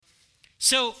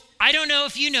So I don't know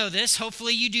if you know this.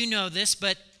 Hopefully you do know this,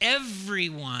 but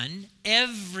everyone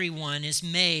is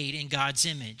made in God's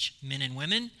image. Men and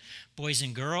women, boys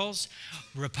and girls,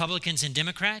 Republicans and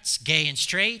Democrats, gay and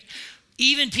straight,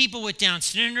 even people with Down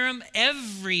syndrome.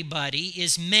 Everybody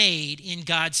is made in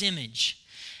God's image.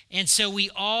 And so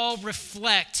we all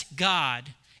reflect God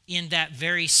in that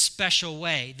very special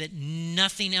way that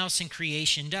nothing else in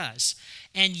creation does.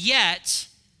 And yet,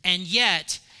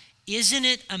 isn't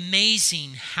it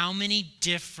amazing how many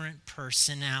different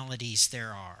personalities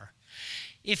there are?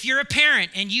 If you're a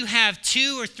parent and you have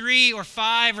 2 or 3 or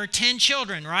 5 or 10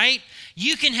 children, right?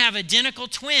 You can have identical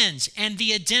twins, and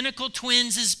the identical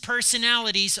twins'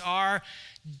 personalities are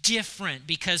different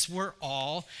because we're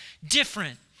all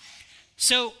different.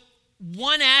 So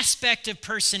one aspect of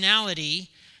personality,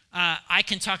 I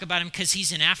can talk about him because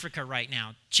he's in Africa right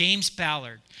now, James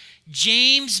Ballard.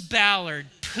 James Ballard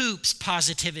poops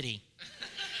positivity.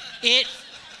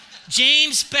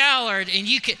 James Ballard,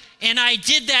 and I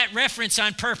did that reference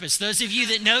on purpose. Those of you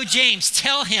that know James,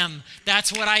 tell him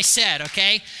that's what I said,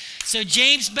 okay? So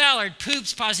James Ballard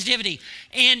poops positivity.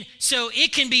 And so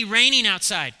it can be raining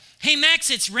outside. Hey, Max,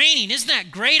 it's raining. Isn't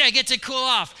that great? I get to cool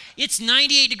off. It's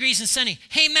 98 degrees and sunny.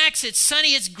 Hey, Max, it's sunny.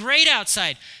 It's great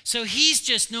outside. So he's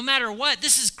just, no matter what,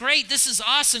 this is great. This is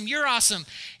awesome. You're awesome.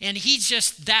 And he's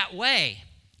just that way.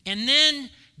 And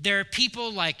then there are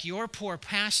people like your poor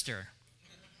pastor,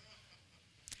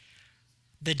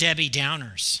 the Debbie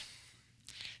Downers.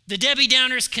 The Debbie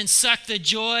Downers can suck the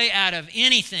joy out of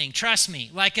anything. Trust me.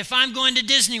 Like if I'm going to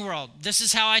Disney World, this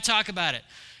is how I talk about it.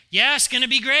 Yeah, it's going to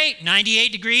be great.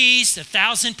 98 degrees,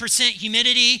 1,000%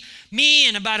 humidity. Me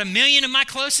and about 1 million of my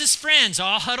closest friends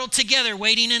all huddled together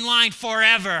waiting in line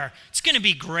forever. It's going to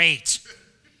be great.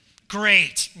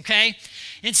 Great, okay?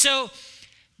 And so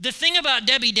the thing about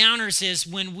Debbie Downers is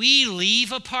when we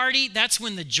leave a party, that's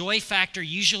when the joy factor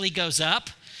usually goes up.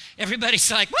 Everybody's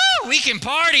like, woo, we can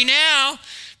party now.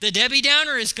 The Debbie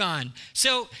Downer is gone.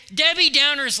 So Debbie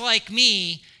Downers like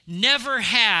me never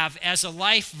have as a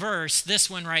life verse this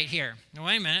one right here. Now,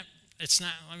 wait a minute. It's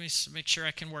not, let me make sure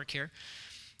I can work here.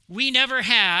 We never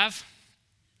have,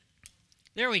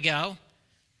 there we go.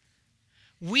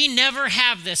 We never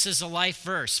have this as a life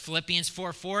verse. Philippians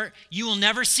 4:4. You will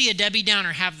never see a Debbie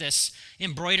Downer have this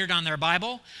embroidered on their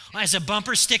Bible, as a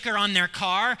bumper sticker on their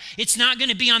car. It's not going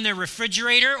to be on their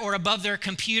refrigerator or above their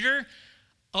computer.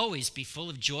 Always be full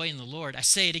of joy in the Lord. I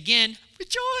say it again,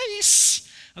 rejoice.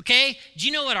 Okay? Do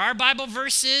you know what our Bible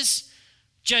verse is?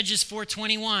 Judges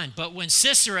 4:21. But when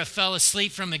Sisera fell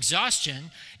asleep from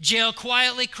exhaustion, Jael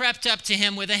quietly crept up to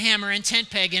him with a hammer and tent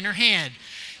peg in her hand.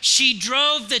 She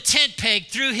drove the tent peg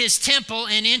through his temple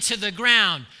and into the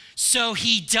ground, so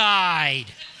he died.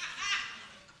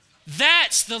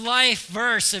 That's the life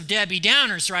verse of Debbie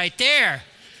Downers right there.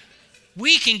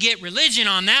 We can get religion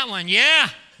on that one. Yeah,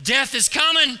 death is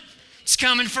coming. It's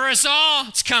coming for us all.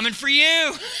 It's coming for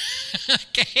you.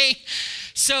 Okay?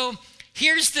 So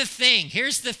here's the thing.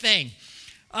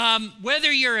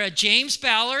 Whether you're a James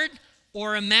Ballard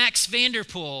or a Max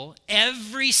Vanderpool,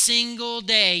 every single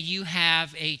day you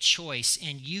have a choice,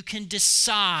 and you can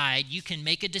decide, you can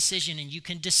make a decision, and you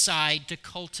can decide to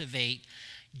cultivate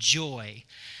joy.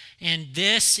 And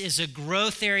this is a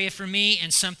growth area for me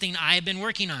and something I've been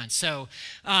working on. So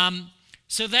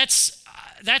that's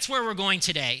where we're going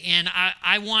today. And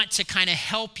I want to kind of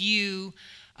help you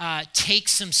take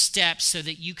some steps so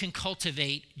that you can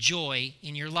cultivate joy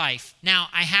in your life. Now,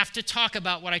 I have to talk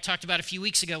about what I talked about a few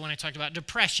weeks ago when I talked about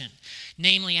depression.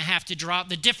 Namely, I have to draw out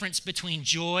the difference between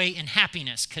joy and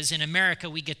happiness, because in America,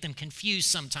 we get them confused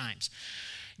sometimes.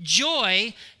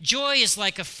 Joy is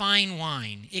like a fine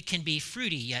wine. It can be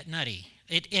fruity yet nutty.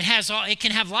 It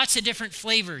can have lots of different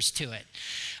flavors to it.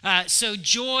 So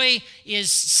joy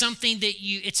is something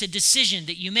it's a decision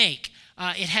that you make.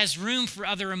 It has room for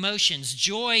other emotions.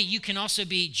 Joy, you can also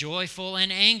be joyful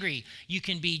and angry. You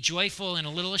can be joyful and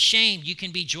a little ashamed. You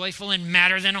can be joyful and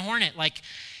madder than a hornet. Like,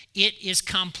 it is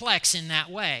complex in that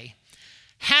way.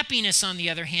 Happiness, on the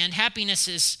other hand, happiness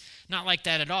is not like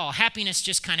that at all. Happiness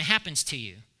just kind of happens to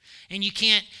you.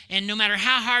 And no matter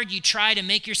how hard you try to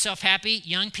make yourself happy,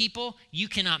 young people, you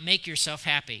cannot make yourself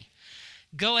happy.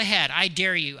 Go ahead, I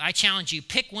dare you, I challenge you,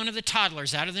 pick one of the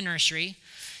toddlers out of the nursery,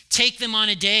 take them on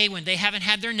a day when they haven't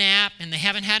had their nap and they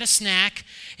haven't had a snack,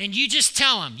 and you just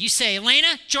tell them, you say,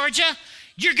 Elena, Georgia,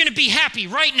 you're going to be happy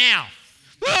right now.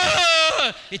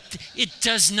 It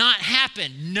does not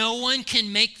happen. No one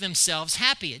can make themselves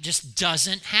happy. It just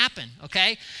doesn't happen,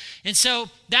 okay? And so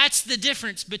that's the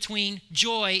difference between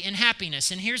joy and happiness.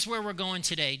 And here's where we're going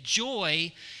today.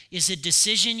 Joy is a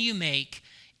decision you make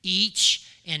each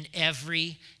and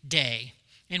every day.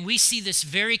 And we see this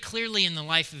very clearly in the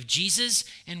life of Jesus,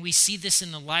 and we see this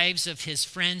in the lives of his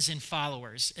friends and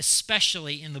followers,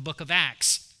 especially in the book of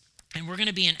Acts. And we're going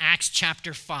to be in Acts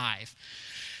chapter 5.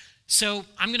 So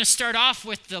I'm going to start off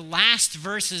with the last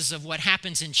verses of what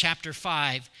happens in chapter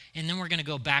 5, and then we're going to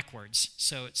go backwards.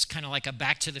 So it's kind of like a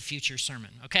Back to the Future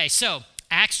sermon. Okay, so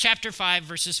Acts chapter 5,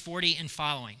 verses 40 and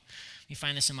following. Let me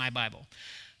find this in my Bible.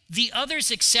 The others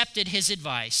accepted his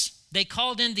advice. They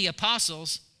called in the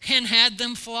apostles and had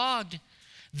them flogged.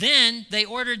 Then they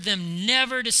ordered them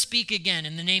never to speak again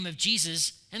in the name of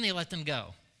Jesus, and they let them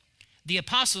go. The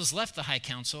apostles left the high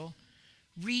council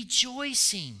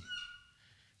rejoicing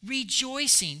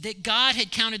that God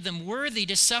had counted them worthy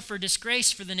to suffer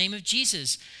disgrace for the name of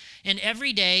Jesus. And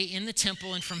every day in the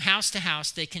temple and from house to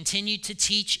house, they continued to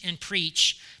teach and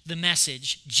preach the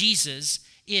message, Jesus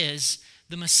is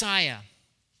the Messiah.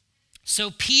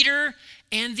 So Peter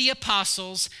and the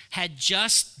apostles had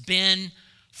just been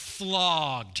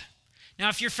flogged. Now,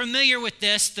 if you're familiar with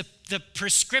this, the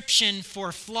prescription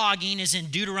for flogging is in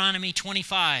Deuteronomy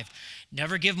 25.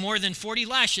 Never give more than 40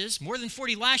 lashes. More than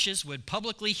 40 lashes would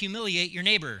publicly humiliate your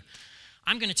neighbor.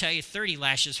 I'm going to tell you 30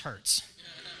 lashes hurts.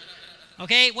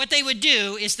 Okay, what they would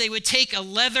do is they would take a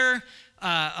leather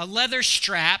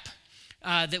strap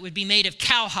that would be made of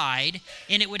cowhide,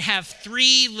 and it would have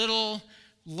 3 little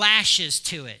lashes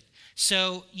to it.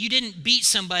 So you didn't beat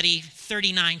somebody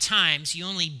 39 times, you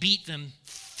only beat them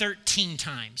 13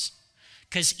 times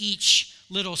because each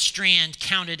little strand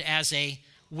counted as a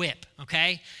whip,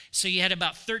 okay? So you had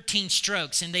about 13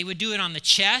 strokes, and they would do it on the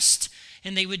chest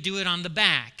and they would do it on the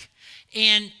back.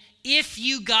 And if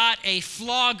you got a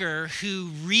flogger who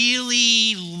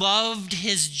really loved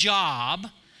his job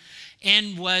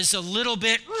and was a little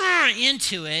bit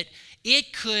into it,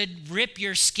 it could rip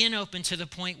your skin open to the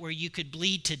point where you could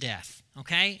bleed to death,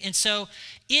 okay? And so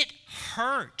it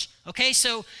hurt, okay?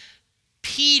 So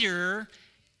Peter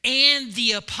and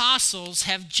the apostles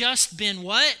have just been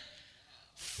what?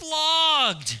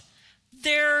 Flogged.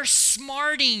 They're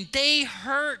smarting. They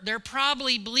hurt. They're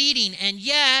probably bleeding. And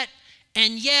yet,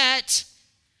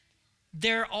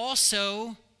 they're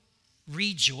also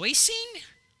rejoicing?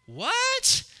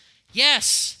 What?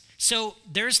 Yes. So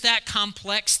there's that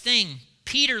complex thing.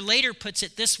 Peter later puts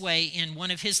it this way in one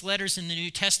of his letters in the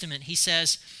New Testament. He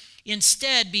says,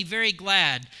 "Instead, be very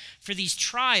glad, for these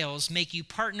trials make you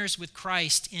partners with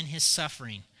Christ in his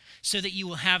suffering, so that you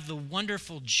will have the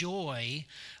wonderful joy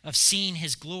of seeing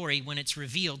his glory when it's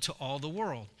revealed to all the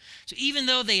world." So even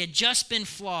though they had just been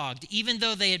flogged, even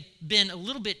though they had been a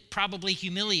little bit probably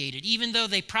humiliated, even though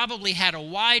they probably had a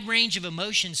wide range of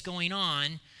emotions going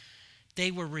on, they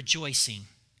were rejoicing.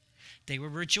 They were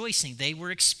rejoicing. They were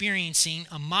experiencing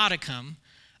a modicum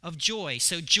of joy.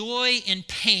 So joy and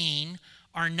pain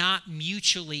are not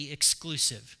mutually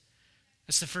exclusive.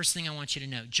 That's the first thing I want you to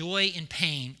know. Joy and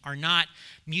pain are not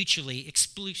mutually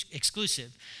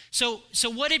exclusive. So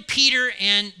what did Peter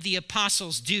and the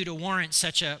apostles do to warrant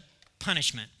such a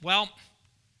punishment? Well,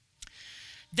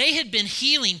 they had been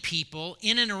healing people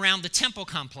in and around the temple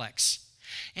complex.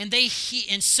 And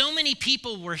so many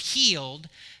people were healed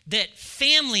that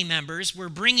family members were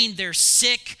bringing their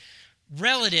sick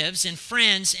relatives and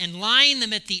friends and lying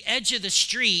them at the edge of the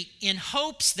street in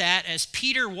hopes that as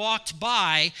Peter walked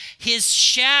by, his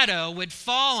shadow would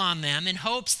fall on them, in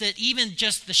hopes that even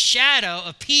just the shadow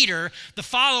of Peter, the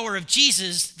follower of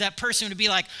Jesus, that person would be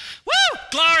like, "Woo,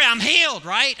 glory, I'm healed,"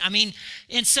 right? I mean,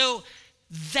 and so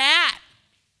that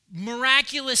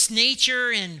miraculous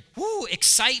nature and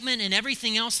excitement and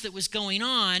everything else that was going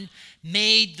on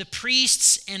made the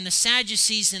priests and the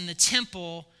Sadducees in the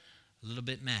temple a little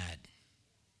bit mad,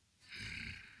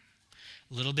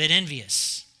 a little bit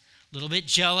envious, a little bit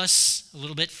jealous, a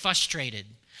little bit frustrated.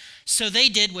 So they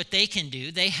did what they can do.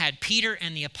 They had Peter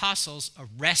and the apostles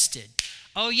arrested.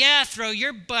 Oh yeah, throw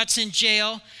your butts in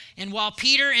jail. And while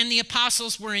Peter and the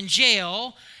apostles were in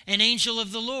jail, an angel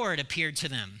of the Lord appeared to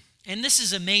them. And this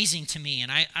is amazing to me,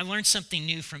 and I learned something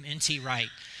new from N.T. Wright.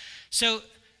 So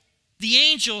the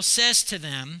angel says to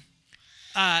them,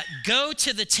 go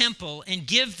to the temple and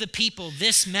give the people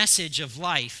this message of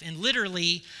life. And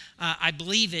literally, I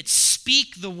believe it's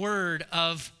speak the word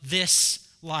of this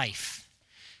life.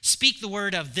 Speak the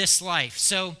word of this life.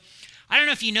 So I don't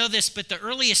know if you know this, but the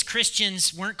earliest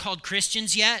Christians weren't called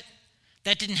Christians yet.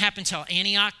 That didn't happen till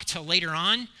Antioch, till later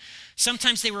on.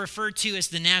 Sometimes they were referred to as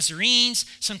the Nazarenes.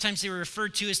 Sometimes they were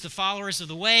referred to as the followers of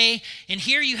the way. And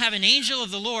here you have an angel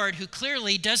of the Lord who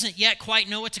clearly doesn't yet quite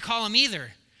know what to call him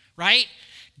either, right?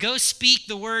 Go speak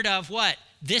the word of what?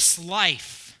 This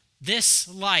life. This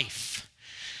life.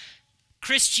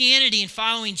 Christianity and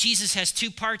following Jesus has two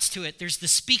parts to it. There's the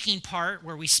speaking part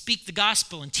where we speak the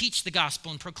gospel and teach the gospel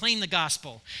and proclaim the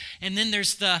gospel. And then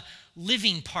there's the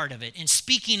living part of it. And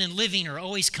speaking and living are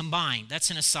always combined. That's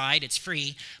an aside. It's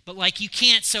free. But like you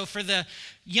can't. So for the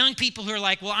young people who are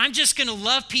like, well, I'm just going to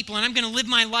love people and I'm going to live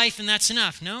my life and that's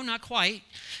enough. No, not quite.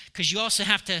 Because you also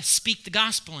have to speak the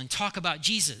gospel and talk about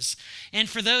Jesus. And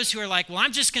for those who are like, well,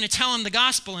 I'm just going to tell them the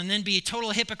gospel and then be a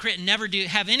total hypocrite and never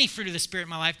have any fruit of the Spirit in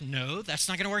my life. No, that's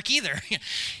not going to work either.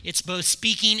 It's both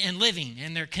speaking and living,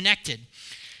 and they're connected.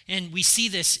 And we see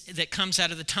this that comes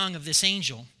out of the tongue of this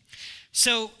angel.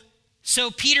 So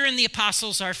Peter and the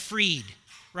apostles are freed,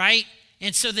 right?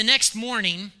 And so the next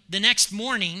morning,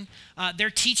 they're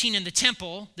teaching in the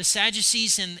temple. The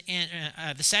Sadducees and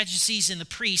the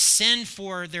priests send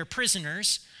for their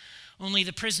prisoners, only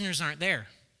the prisoners aren't there.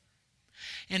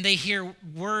 And they hear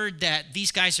word that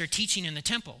these guys are teaching in the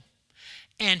temple.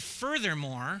 And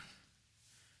furthermore,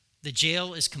 the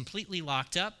jail is completely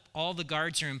locked up. All the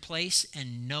guards are in place,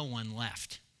 and no one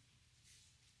left.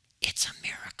 It's a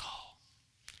miracle.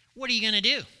 What are you going to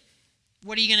do?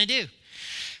 What are you going to do?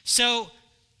 So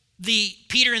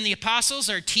Peter and the apostles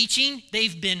are teaching.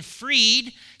 They've been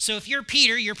freed. So if you're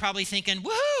Peter, you're probably thinking,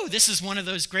 woohoo, this is one of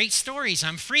those great stories.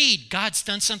 I'm freed. God's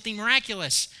done something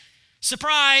miraculous.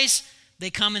 Surprise!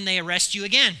 They come and they arrest you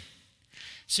again.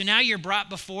 So now you're brought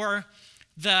before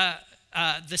the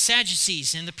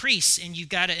Sadducees and the priests, and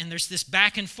and there's this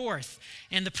back and forth.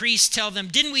 And the priests tell them,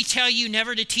 didn't we tell you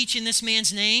never to teach in this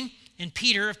man's name? And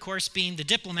Peter, of course, being the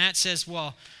diplomat, says,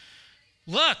 well,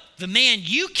 look, the man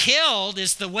you killed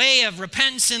is the way of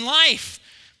repentance and life.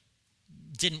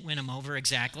 Didn't win him over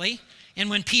exactly. And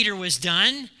when Peter was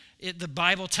done, the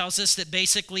Bible tells us that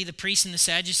basically the priests and the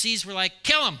Sadducees were like,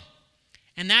 kill him.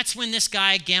 And that's when this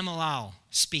guy Gamaliel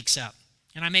speaks up.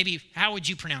 And how would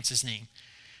you pronounce his name?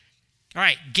 All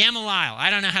right, Gamaliel. I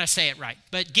don't know how to say it right.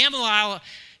 But Gamaliel,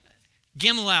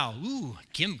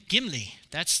 Gimli.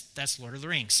 That's Lord of the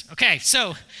Rings. Okay,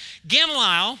 so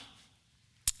Gamaliel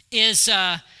is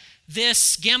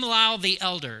Gamaliel the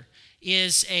elder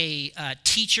is a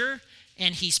teacher,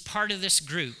 and he's part of this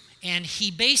group. And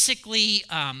he basically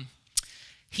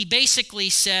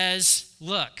says,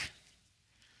 look,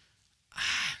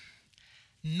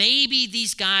 maybe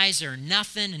these guys are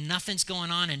nothing and nothing's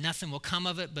going on and nothing will come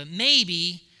of it, but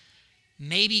maybe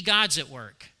God's at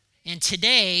work. And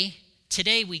today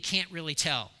we can't really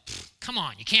tell. Come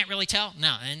on, you can't really tell?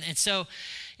 No. And so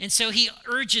he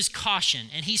urges caution.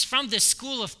 And he's from this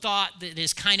school of thought that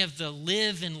is kind of the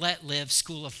live and let live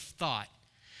school of thought.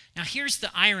 Now here's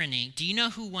the irony. Do you know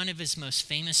who one of his most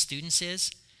famous students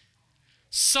is?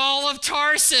 Saul of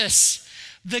Tarsus.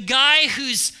 The guy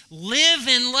who's live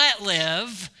and let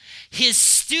live, his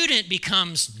student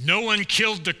becomes, no one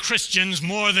killed the Christians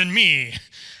more than me.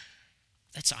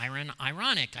 That's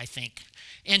ironic, I think.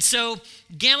 And so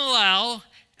Gamaliel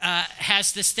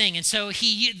has this thing. And so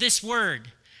this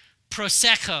word,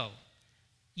 proseucho,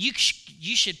 you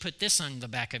should put this on the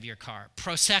back of your car.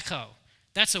 Proseucho.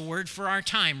 That's a word for our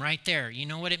time right there. You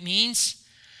know what it means?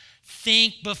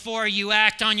 Think before you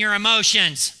act on your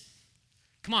emotions.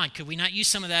 Come on, could we not use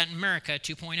some of that in America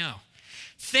 2.0?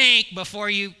 Think before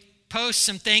you post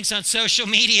some things on social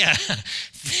media.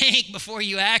 Think before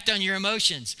you act on your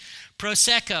emotions.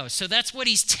 Proseucho. So that's what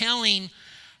he's telling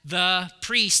the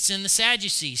priests and the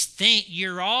Sadducees. Think,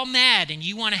 you're all mad and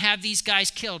you want to have these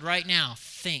guys killed right now.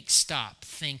 Stop,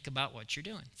 think about what you're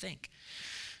doing. Think.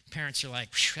 Parents are like,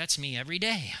 that's me every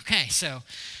day. Okay, so,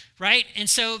 right? And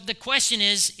so the question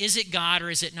is it God or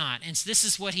is it not? And so this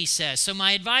is what he says. So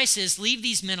my advice is leave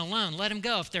these men alone. Let them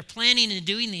go. If they're planning and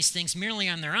doing these things merely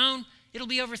on their own, it'll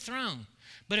be overthrown.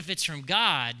 But if it's from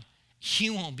God,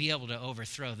 you won't be able to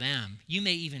overthrow them. You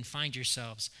may even find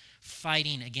yourselves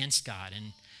fighting against God.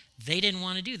 And they didn't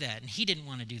want to do that, and he didn't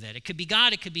want to do that. It could be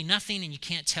God, it could be nothing, and you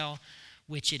can't tell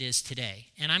which it is today.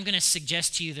 And I'm going to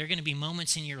suggest to you there are going to be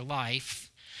moments in your life,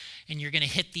 and you're going to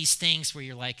hit these things where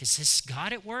you're like, is this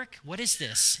God at work? What is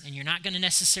this? And you're not going to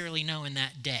necessarily know in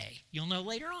that day. You'll know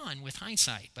later on with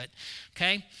hindsight, but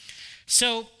okay?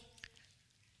 So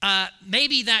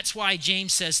maybe that's why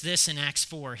James says this in Acts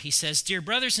 4. He says, dear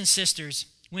brothers and sisters,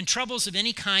 when troubles of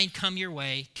any kind come your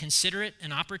way, consider it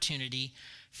an opportunity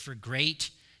for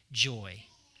great joy.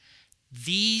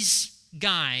 These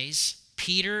guys,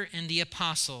 Peter and the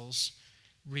apostles,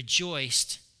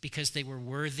 rejoiced because they were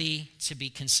worthy to be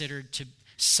considered to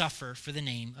suffer for the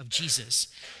name of Jesus.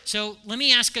 So let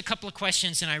me ask a couple of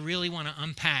questions, and I really want to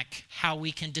unpack how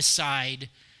we can decide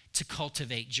to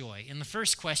cultivate joy. And the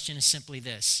first question is simply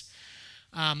this.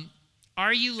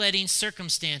 Are you letting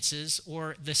circumstances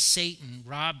or the Satan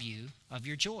rob you of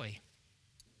your joy?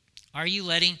 Are you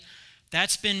letting,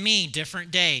 that's been me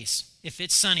different days. If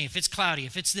it's sunny, if it's cloudy,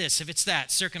 if it's this, if it's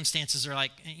that, circumstances are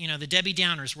like, the Debbie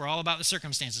Downers, we're all about the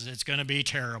circumstances. It's going to be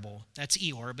terrible. That's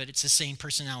Eeyore, but it's the same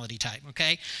personality type,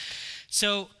 okay?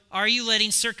 So are you letting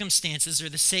circumstances or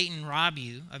the Satan rob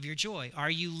you of your joy?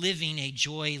 Are you living a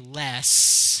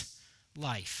joyless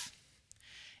life?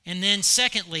 And then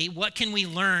secondly, what can we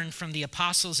learn from the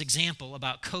apostles' example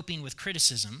about coping with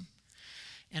criticism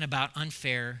and about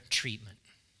unfair treatment?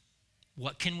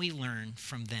 What can we learn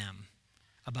from them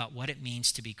about what it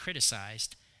means to be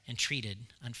criticized and treated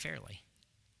unfairly?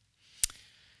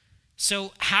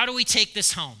 So how do we take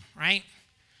this home, right?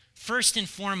 First and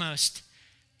foremost,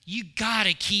 you got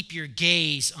to keep your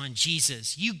gaze on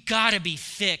Jesus. You got to be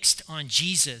fixed on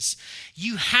Jesus.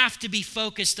 You have to be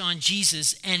focused on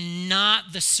Jesus and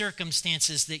not the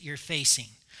circumstances that you're facing.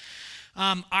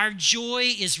 Our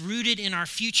joy is rooted in our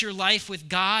future life with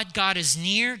God. God is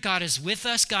near. God is with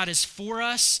us. God is for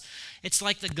us. It's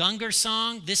like the Gungor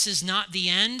song, this is not the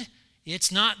end.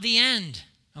 It's not the end,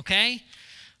 okay?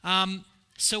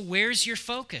 So where's your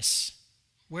focus?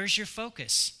 Where's your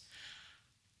focus?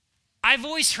 I've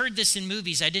always heard this in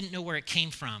movies. I didn't know where it came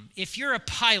from. If you're a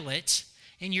pilot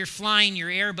and you're flying your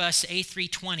Airbus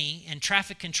A320 and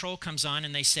traffic control comes on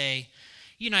and they say,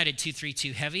 United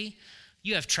 232 Heavy,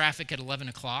 you have traffic at 11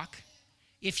 o'clock.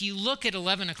 If you look at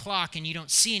 11 o'clock and you don't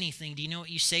see anything, do you know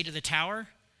what you say to the tower?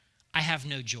 I have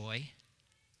no joy.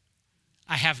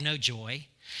 I have no joy.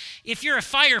 If you're a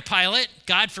fighter pilot,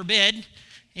 God forbid,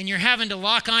 and you're having to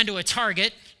lock onto a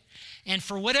target, and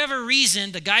for whatever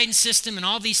reason, the guidance system and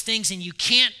all these things, and you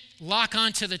can't lock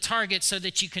onto the target so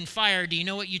that you can fire, do you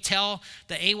know what you tell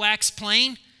the AWACS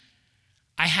plane?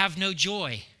 I have no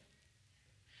joy.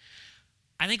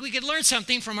 I think we could learn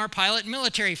something from our pilot and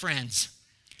military friends.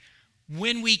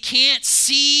 When we can't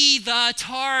see the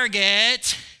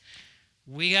target,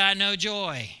 we got no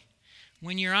joy.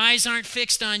 When your eyes aren't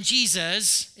fixed on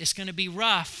Jesus, it's going to be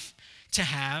rough to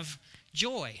have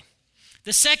joy.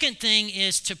 The second thing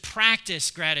is to practice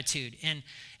gratitude. And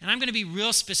I'm going to be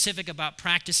real specific about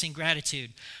practicing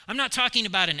gratitude. I'm not talking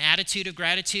about an attitude of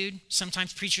gratitude.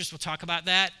 Sometimes preachers will talk about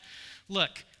that.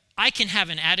 Look, I can have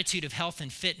an attitude of health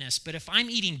and fitness, but if I'm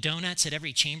eating donuts at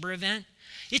every chamber event,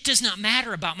 it does not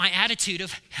matter about my attitude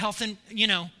of health and,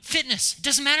 fitness. It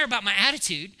doesn't matter about my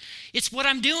attitude. It's what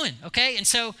I'm doing, okay? And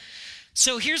so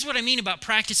here's what I mean about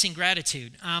practicing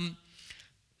gratitude.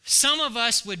 Some of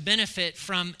us would benefit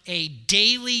from a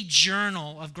daily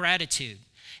journal of gratitude.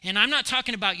 And I'm not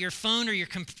talking about your phone or your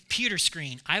computer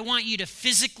screen. I want you to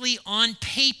physically, on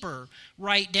paper,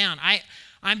 write down.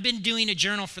 I've been doing a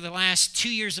journal for the last 2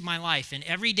 years of my life, and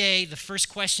every day the first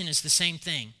question is the same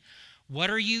thing. What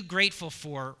are you grateful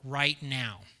for right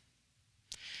now?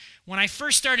 When I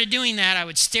first started doing that, I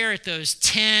would stare at those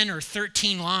 10 or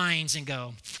 13 lines and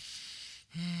go,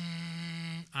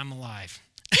 I'm alive.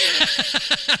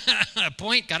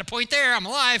 Got a point there, I'm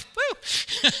alive.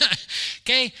 Woo!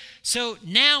 Okay, so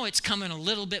now it's coming a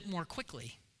little bit more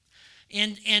quickly.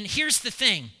 And here's the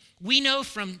thing. We know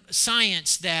from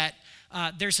science that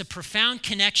there's a profound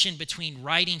connection between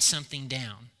writing something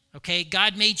down. Okay,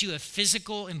 God made you a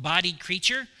physical, embodied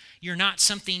creature. You're not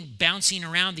something bouncing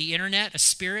around the internet, a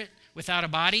spirit without a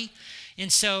body.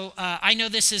 And so I know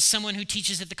this as someone who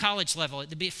teaches at the college level. At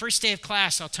the first day of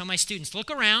class, I'll tell my students, look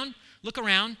around.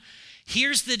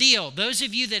 Here's the deal. Those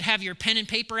of you that have your pen and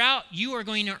paper out, you are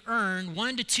going to earn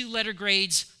 1 to 2 letter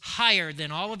grades higher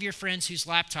than all of your friends whose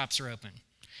laptops are open.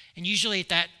 And usually at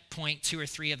that point, 2 or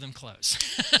 3 of them close.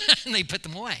 And they put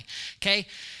them away, okay?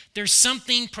 There's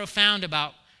something profound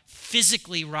about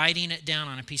physically writing it down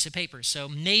on a piece of paper. So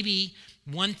maybe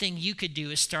one thing you could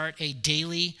do is start a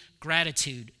daily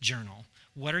gratitude journal.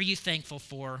 What are you thankful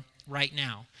for right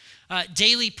now?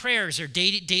 Daily prayers or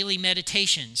daily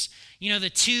meditations. The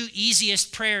 2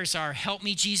 easiest prayers are help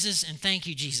me, Jesus, and thank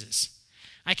you, Jesus.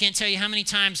 I can't tell you how many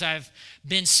times I've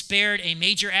been spared a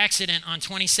major accident on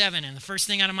 27, and the first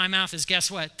thing out of my mouth is, guess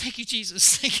what? Thank you,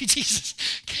 Jesus. Thank you, Jesus.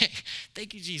 Okay.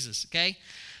 Thank you, Jesus. Okay.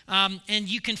 And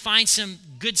you can find some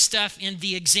good stuff in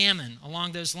the Examine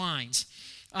along those lines.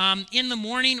 In the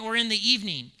morning or in the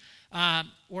evening,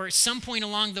 or at some point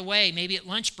along the way, maybe at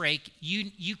lunch break,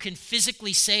 you can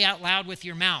physically say out loud with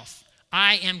your mouth,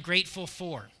 I am grateful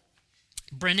for.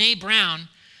 Brene Brown,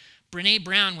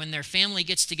 when their family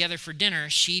gets together for dinner,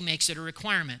 she makes it a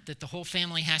requirement that the whole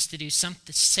family has to do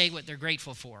something, say what they're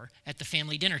grateful for at the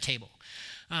family dinner table.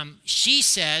 She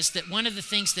says that one of the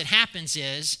things that happens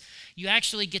is you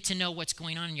actually get to know what's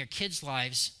going on in your kids'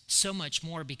 lives so much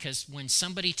more, because when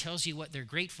somebody tells you what they're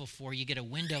grateful for, you get a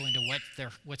window into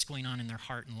what's going on in their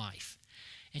heart and life.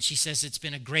 And she says it's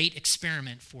been a great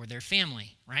experiment for their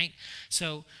family, right?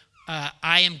 So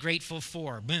I am grateful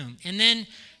for, boom. And then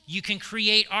you can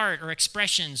create art or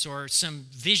expressions or some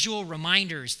visual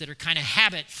reminders that are kind of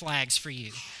habit flags for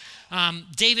you.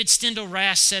 David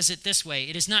Steindl-Rast says it this way: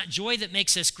 it is not joy that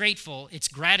makes us grateful, it's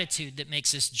gratitude that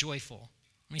makes us joyful.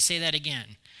 Let me say that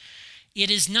again. It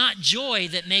is not joy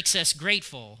that makes us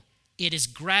grateful, it is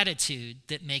gratitude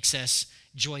that makes us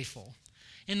joyful.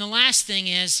 And the last thing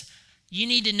is, you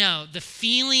need to know the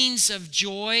feelings of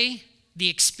joy, the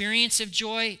experience of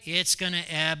joy, it's going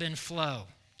to ebb and flow,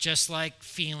 just like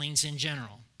feelings in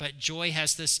general. But joy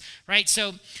has this, right?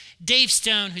 So Dave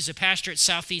Stone, who's a pastor at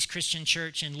Southeast Christian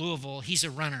Church in Louisville, he's a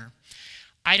runner.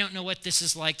 I don't know what this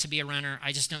is like to be a runner.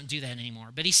 I just don't do that anymore.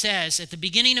 But he says at the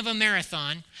beginning of the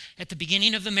marathon,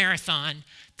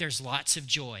 there's lots of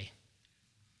joy.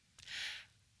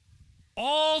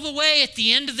 All the way at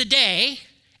the end of the day,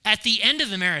 at the end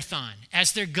of the marathon,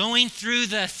 as they're going through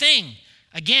the thing,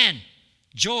 again,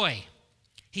 joy.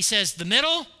 He says the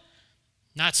middle,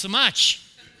 not so much.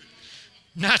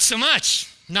 Not so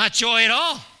much. Not joy at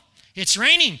all. It's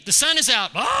raining. The sun is out.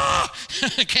 Oh!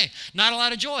 Okay, not a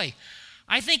lot of joy.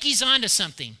 I think he's onto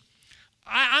something.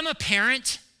 I'm a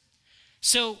parent,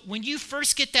 so when you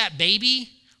first get that baby,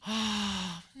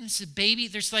 this is a baby,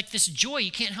 there's like this joy.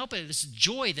 You can't help it. This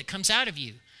joy that comes out of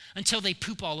you until they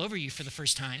poop all over you for the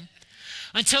first time,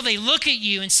 until they look at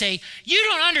you and say, "You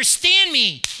don't understand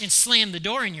me," and slam the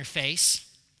door in your face.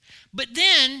 But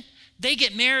then they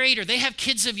get married or they have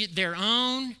kids of their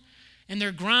own and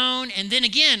they're grown. And then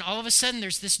again, all of a sudden,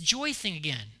 there's this joy thing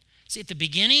again. See, at the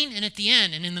beginning and at the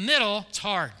end, and in the middle, it's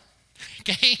hard.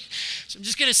 Okay? So I'm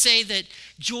just going to say that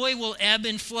joy will ebb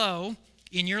and flow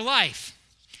in your life.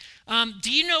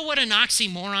 Do you know what an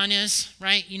oxymoron is,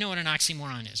 right? You know what an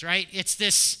oxymoron is, right? It's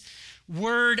this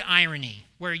word irony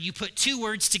where you put two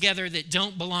words together that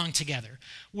don't belong together.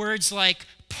 Words like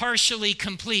partially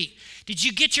complete. Did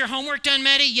you get your homework done,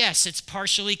 Maddie? Yes, it's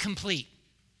partially complete.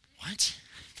 What?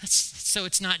 So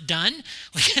it's not done?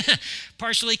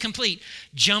 Partially complete.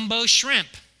 Jumbo shrimp.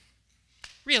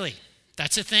 Really?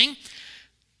 That's a thing?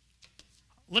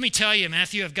 Let me tell you,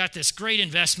 Matthew, I've got this great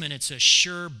investment. It's a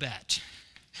sure bet.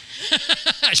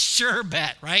 A sure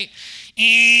bet, right?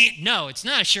 No, it's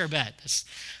not a sure bet. That's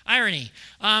irony.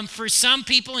 For some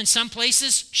people in some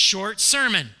places, short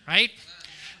sermon, right?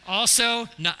 Also,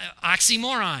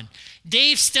 oxymoron.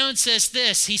 Dave Stone says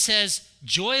this. He says,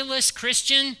 joyless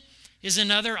Christian is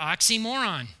another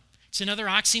oxymoron. It's another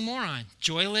oxymoron.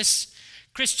 Joyless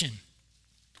Christian.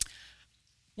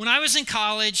 When I was in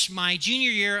college, my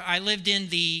junior year, I lived in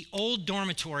the old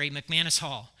dormitory, McManus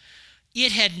Hall.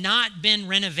 It had not been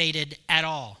renovated at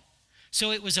all.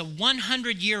 So it was a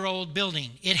 100-year-old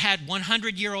building. It had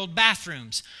 100-year-old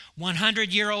bathrooms,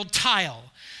 100-year-old tile.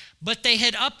 But they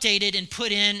had updated and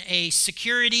put in a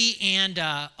security and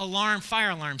fire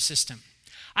alarm system.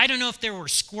 I don't know if there were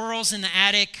squirrels in the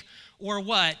attic or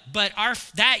what, but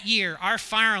that year, our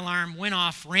fire alarm went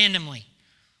off randomly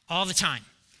all the time.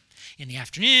 In the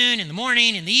afternoon, in the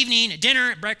morning, in the evening, at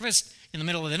dinner, at breakfast, in the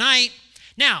middle of the night.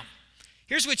 Now,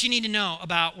 here's what you need to know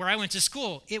about where I went to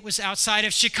school. It was outside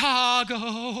of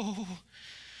Chicago.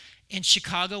 And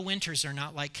Chicago winters are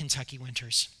not like Kentucky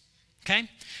winters. Okay?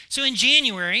 So in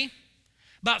January,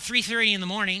 about 3:30 in the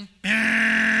morning,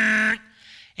 and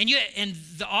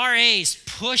the RAs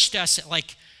pushed us at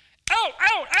like, out,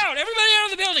 everybody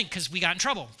out of the building, because we got in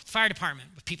trouble with the fire department,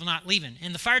 with people not leaving.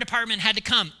 And the fire department had to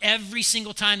come every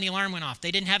single time the alarm went off.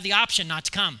 They didn't have the option not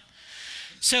to come.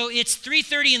 So it's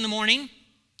 3:30 in the morning,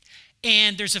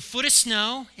 and there's a foot of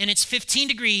snow, and it's 15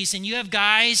 degrees, and you have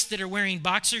guys that are wearing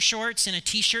boxer shorts and a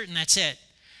t-shirt, and that's it.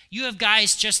 You have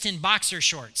guys just in boxer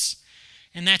shorts,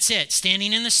 and that's it,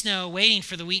 standing in the snow, waiting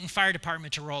for the Wheaton Fire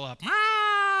Department to roll up.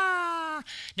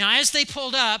 Now, as they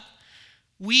pulled up,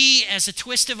 we, as a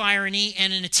twist of irony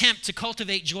and an attempt to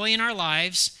cultivate joy in our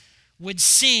lives, would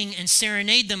sing and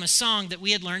serenade them a song that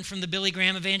we had learned from the Billy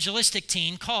Graham evangelistic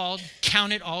team called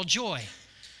Count It All Joy.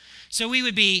 So we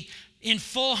would be in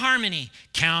full harmony.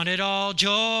 Count it all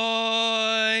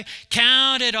joy,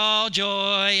 count it all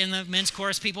joy, and the men's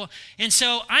chorus people. And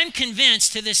so I'm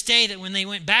convinced to this day that when they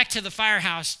went back to the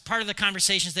firehouse, part of the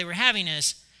conversations they were having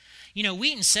is,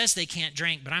 Wheaton says they can't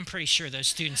drink, but I'm pretty sure those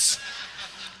students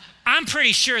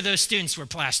were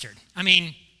plastered. I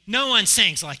mean, no one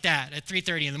sings like that at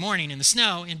 3:30 in the morning in the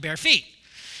snow in bare feet.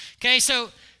 Okay,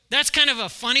 so that's kind of a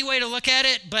funny way to look at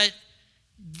it, but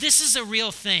this is a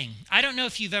real thing. I don't know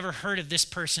if you've ever heard of this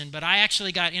person, but I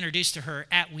actually got introduced to her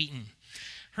at Wheaton.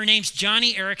 Her name's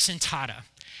Joni Eareckson Tada,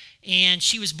 and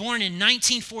she was born in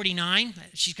 1949.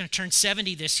 She's going to turn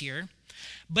 70 this year.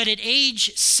 But at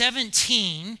age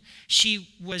 17, she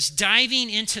was diving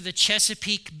into the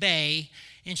Chesapeake Bay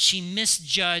and she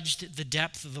misjudged the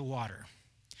depth of the water.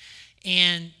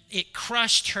 And it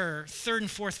crushed her third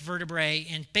and fourth vertebrae,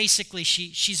 and basically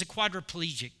she's a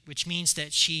quadriplegic, which means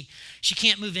that she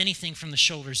can't move anything from the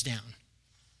shoulders down.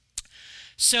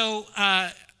 So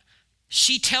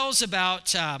she tells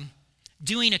about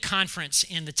doing a conference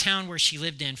in the town where she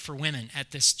lived in for women at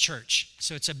this church.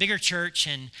 So it's a bigger church,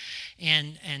 and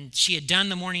she had done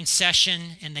the morning session,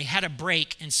 and they had a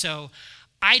break. And so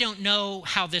I don't know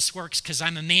how this works because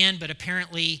I'm a man, but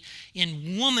apparently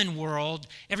in woman world,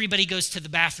 everybody goes to the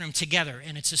bathroom together,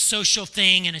 and it's a social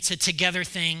thing, and it's a together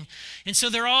thing. And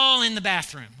so they're all in the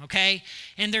bathroom, okay?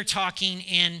 And they're talking,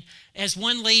 and as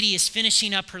one lady is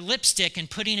finishing up her lipstick and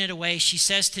putting it away, she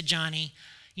says to Johnny,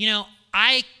 you know,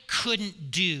 I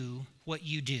couldn't do what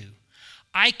you do.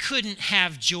 I couldn't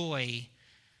have joy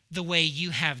the way you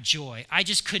have joy. I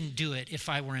just couldn't do it if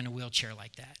I were in a wheelchair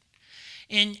like that.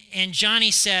 And Johnny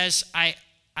says, I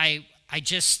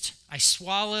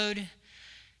swallowed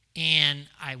and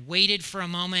I waited for a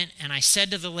moment and I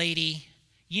said to the lady,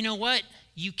 you know what?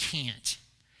 You can't.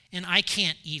 And I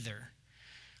can't either.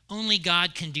 Only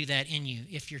God can do that in you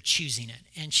if you're choosing it.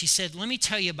 And she said, let me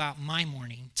tell you about my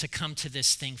morning to come to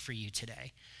this thing for you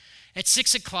today. At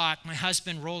 6 o'clock, my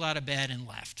husband rolled out of bed and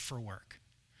left for work.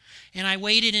 And I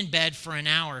waited in bed for an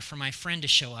hour for my friend to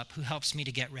show up who helps me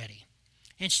to get ready.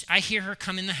 And I hear her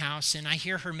come in the house and I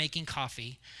hear her making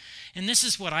coffee. And this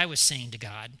is what I was saying to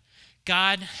God.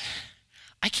 God,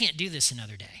 I can't do this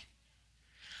another day.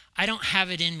 I don't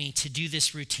have it in me to do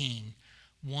this routine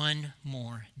one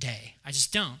more day. I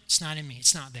just don't. It's not in me.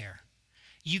 It's not there.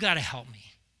 You got to help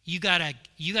me. You got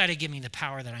to give me the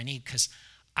power that I need because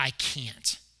I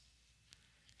can't.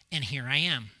 And here I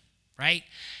am, right?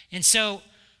 And so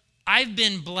I've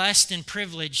been blessed and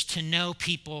privileged to know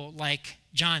people like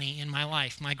Johnny in my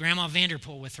life. My grandma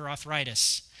Vanderpool with her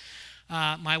arthritis.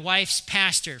 My wife's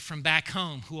pastor from back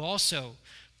home who also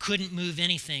couldn't move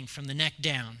anything from the neck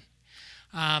down.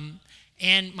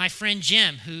 And my friend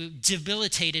Jim, who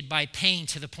debilitated by pain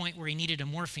to the point where he needed a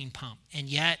morphine pump. And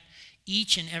yet,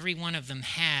 each and every one of them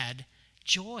had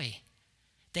joy.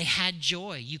 They had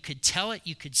joy. You could tell it,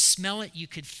 you could smell it, you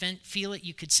could feel it,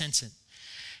 you could sense it.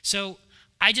 So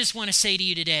I just want to say to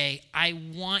you today, I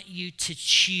want you to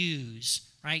choose,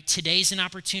 right? Today's an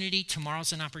opportunity,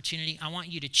 tomorrow's an opportunity. I want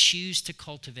you to choose to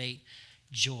cultivate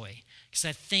joy because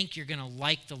I think you're going to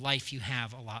like the life you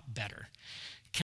have a lot better.